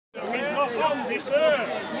on this earth.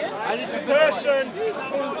 And the person who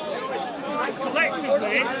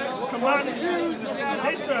collectively commands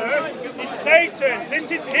this earth is Satan.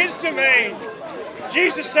 This is his domain.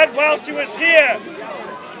 Jesus said whilst he was here,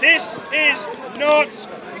 this is not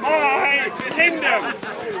my kingdom.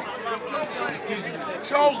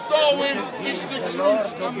 Charles Darwin is the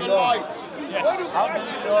truth and the life. Yes.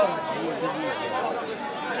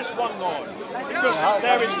 It's just one Lord. Because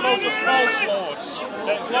there is loads of false lords.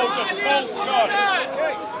 There's loads of false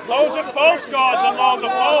gods. Loads of false gods and loads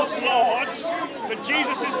of false lords. But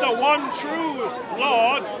Jesus is the one true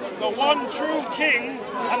Lord, the one true King,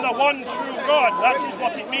 and the one true God. That is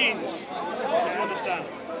what it means. You understand?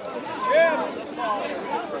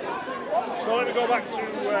 So let me go back to...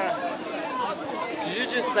 Did you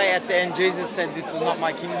just say at the end Jesus said this is not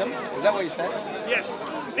my kingdom? Is that what you said? Yes.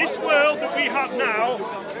 This world that we have now,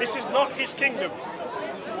 this is not his kingdom.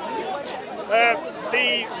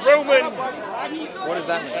 The Roman... What does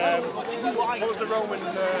that mean? What was the Roman...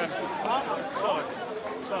 Sorry.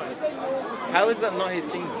 How is that not his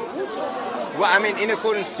kingdom? Well, I mean, in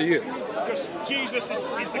accordance to you. Because Jesus is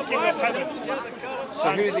the king of heaven.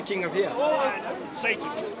 So who is the king of here?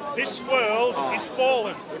 Satan. This world is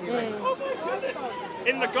fallen.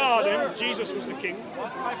 In the garden, Jesus was the king.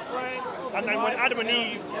 And then when Adam and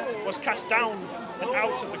Eve was cast down and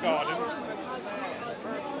out of the garden,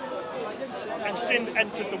 and sin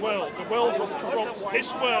entered the world was corrupt.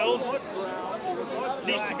 This world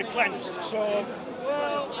needs to be cleansed. So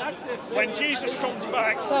when Jesus comes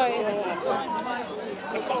back as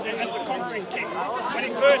the conquering king, when he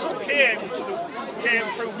first came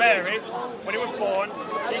through Mary, when he was born,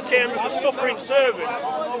 he came as a suffering servant.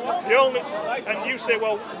 And you say,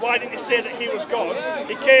 well, why didn't he say that he was God?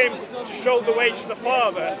 He came to show the way to the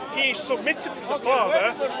Father. He submitted to the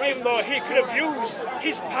Father, even though he could have used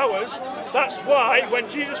his powers. That's why when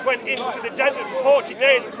Jesus went into the desert for 40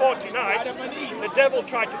 days and 40 nights, the devil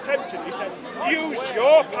tried to tempt him. He said, use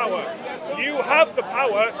your power. You have the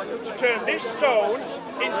power to turn this stone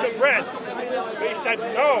into bread. But he said,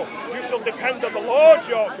 no, you shall depend on the Lord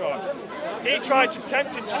your God. He tried to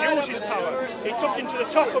tempt him to use his power. He took him to the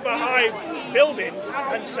top of a high building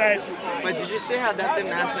and said... But did you see how that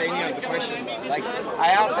didn't answer any of the question? Like, I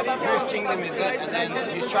asked whose kingdom is it, and then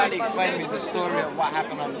he was trying to explain to me the story of what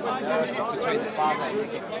happened on earth between the Father and the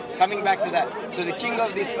King. Coming back to that, so the king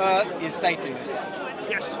of this earth is Satan, you said?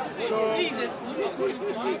 Yes.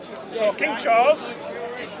 So King Charles,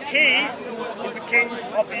 he is the king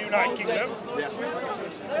of the United Kingdom.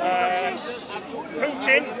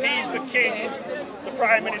 Putin, he's the king, the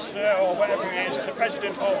prime minister, or whatever he is, the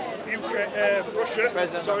president of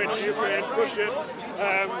Russia. Sorry, not Ukraine, Russia.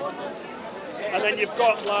 And then you've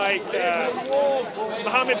got like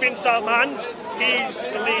Mohammed bin Salman, he's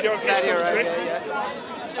the leader of his country.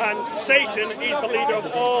 And Satan, he's the leader of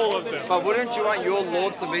all of them. But wouldn't you want your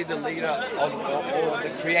Lord to be the leader of, or the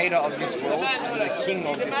creator of this world and the king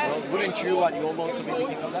of this world? Wouldn't you want your Lord to be the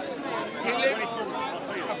king of that?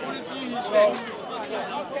 So,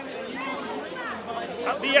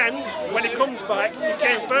 at the end, when he comes back, he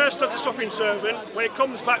came first as a suffering servant. When he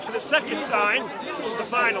comes back for the second time, which is the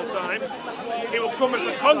final time, he will come as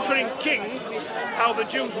the conquering king, how the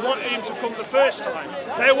Jews wanted him to come the first time.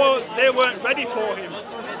 They weren't ready for him.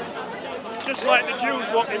 Just like the Jews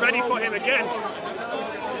won't be ready for him again.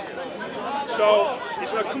 So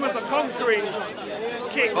he's going to come as the conquering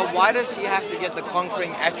king. But why does he have to get the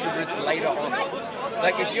conquering attributes later on?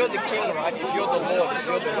 Like if you're the king, right? If you're the Lord, if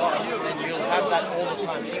you're the God, then you'll have that all the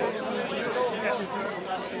time. Yes.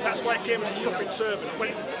 That's why he came as a suffering servant. When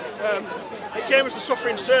he came as a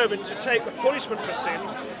suffering servant to take the punishment for sin,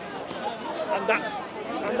 and that's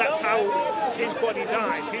how his body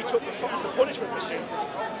died. He took the punishment for sin.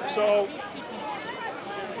 So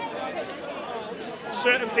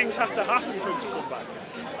certain things have to happen for him to come back.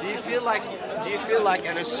 Do you feel like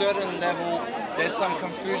at a certain level there's some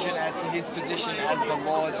confusion as to his position as the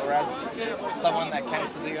Lord or as someone that came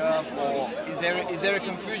to the earth, or is there a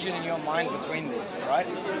confusion in your mind between these, right?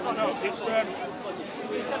 Oh no, it's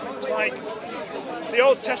like the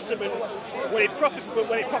Old Testament when it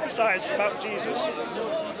prophesies about Jesus.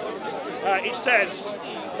 It says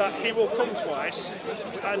that he will come twice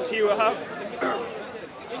and he will have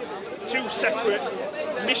two separate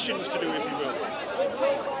missions to do, if you will.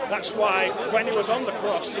 That's why when he was on the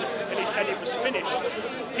cross and he said it was finished,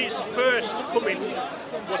 his first coming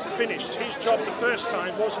was finished. His job the first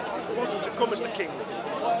time wasn't to come as the king,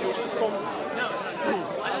 it was to come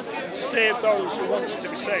to save those who wanted to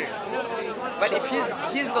be saved. But if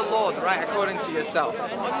he's the Lord, right, according to yourself,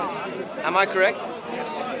 am I correct?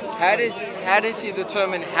 How does he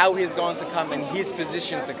determine how he's going to come and his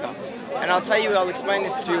position to come? And I'll explain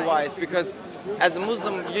this to you why. It's because as a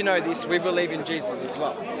Muslim, you know this, we believe in Jesus as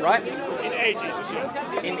well, right? In a Jesus,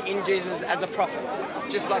 yeah. In Jesus as a prophet,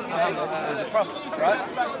 just like Muhammad was a prophet, right?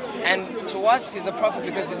 And to us, he's a prophet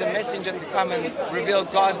because he's a messenger to come and reveal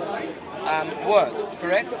God's word,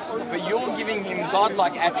 correct? But you're giving him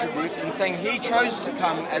God-like attributes and saying he chose to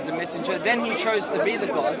come as a messenger, then he chose to be the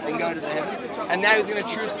God and go to the heaven, and now he's going to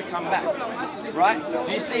choose to come back, right?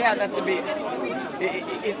 Do you see how that's a bit...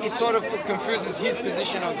 It sort of confuses his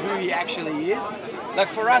position of who he actually is. Like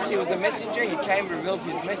for us, he was a messenger, he came, revealed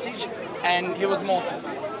his message, and he was mortal.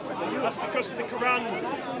 That's because the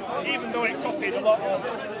Quran, even though it copied a lot of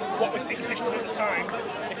what was existing at the time,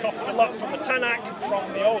 it copied a lot from the Tanakh,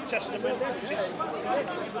 from the Old Testament, which is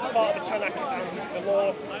part of the Tanakh and the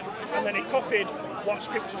law, and then it copied what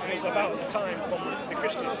scriptures was about at the time from the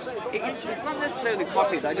Christians. It's not necessarily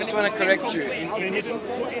copied. I just want to correct you. In this,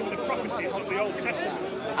 put in the prophecies of the Old Testament.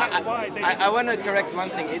 That's why they... I want to correct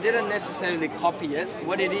one thing. It didn't necessarily copy it.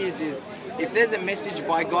 What it is if there's a message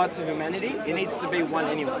by God to humanity, it needs to be one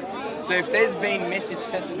anyways. So if there's been message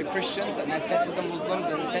sent to the Christians and then sent to the Muslims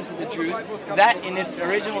and then sent to the Jews, that in its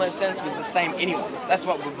original essence was the same anyways. That's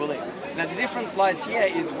what we believe. Now the difference lies here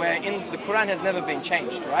is where in the Quran has never been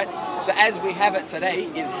changed, right? So as we have it today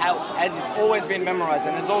is as it's always been memorized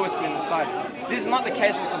and has always been recited. This is not the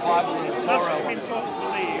case with the Bible and the Torah. That's what we've been taught to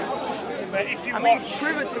believe. But if you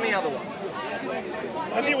prove it to me otherwise.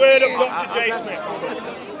 Have you heard of Dr. J. Smith?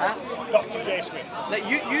 Huh? Dr. J. Smith.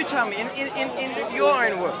 You tell me, in your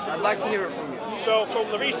own words, I'd like to hear it from you. So from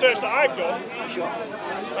the research that I've done, sure.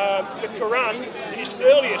 The Quran, in its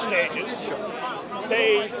earlier stages, sure.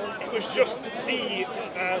 It was just the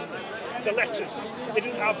letters. They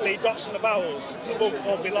didn't have the dots and the vowels above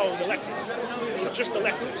or below the letters. It was just the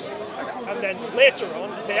letters. And then later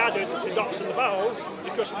on, they added the dots and the vowels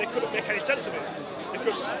because they couldn't make any sense of it.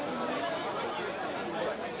 Because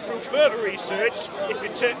through further research,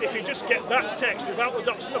 if you just get that text without the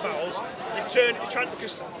dots and the vowels,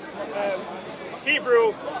 because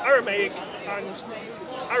Hebrew, Aramaic, and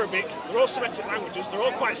Arabic, they're all Semitic languages, they're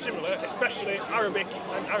all quite similar, especially Arabic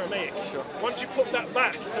and Aramaic. Sure. Once you put that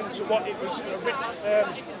back into what it was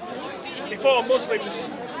before Muslims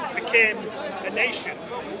became a nation,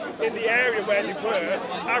 in the area where they were,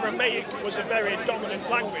 Aramaic was a very dominant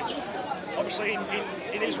language. Obviously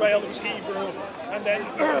in Israel it was Hebrew, and then...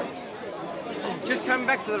 Just coming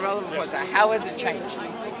back to the relevant points, how has it changed?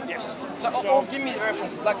 Yes. So give me the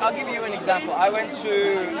references. Like, I'll give you an example. I went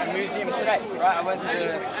to a museum today, right? I went to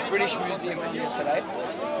the British Museum earlier today.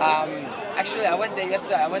 Actually, I went there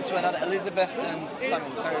yesterday. I went to another Elizabeth and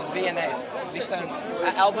something. Sorry, it was V&A, Victor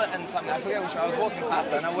Albert and something. I forget which one. I was walking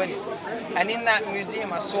past it and I went in. And in that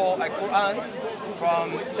museum, I saw a Quran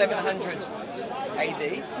from 700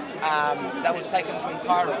 AD. That was taken from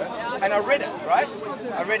Cairo, and I read it, right?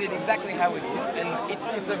 I read it exactly how it is, and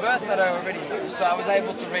it's a verse that I already knew, so I was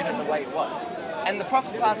able to read it the way it was. And the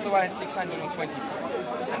Prophet passed away in 623,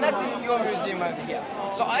 and that's in your museum over here.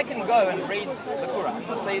 So I can go and read the Quran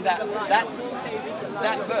and see that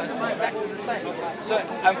verse is exactly the same. So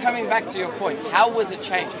I'm coming back to your point. How was it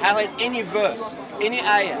changed? How has any verse, any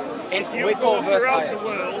ayah, and we call verse ayah? The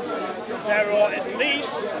world, there are at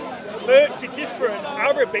least 30 different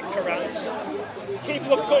Arabic Qurans.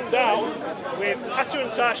 People have come down with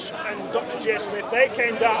Hatun Tash and Dr. J. Smith. They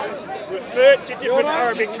came down with 30 different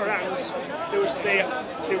Arabic Qurans. There was the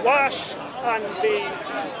Wash and the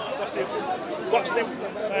what's the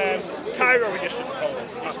Cairo edition called?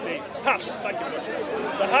 It's the Hafs. Thank you very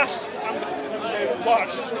much. The Hafs and the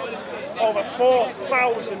Wash. Over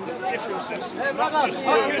 4,000 differences. We're going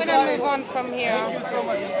to move on from here. Thank you so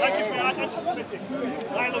much. Thank you for your anti-Semitic.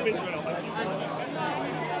 I love Israel.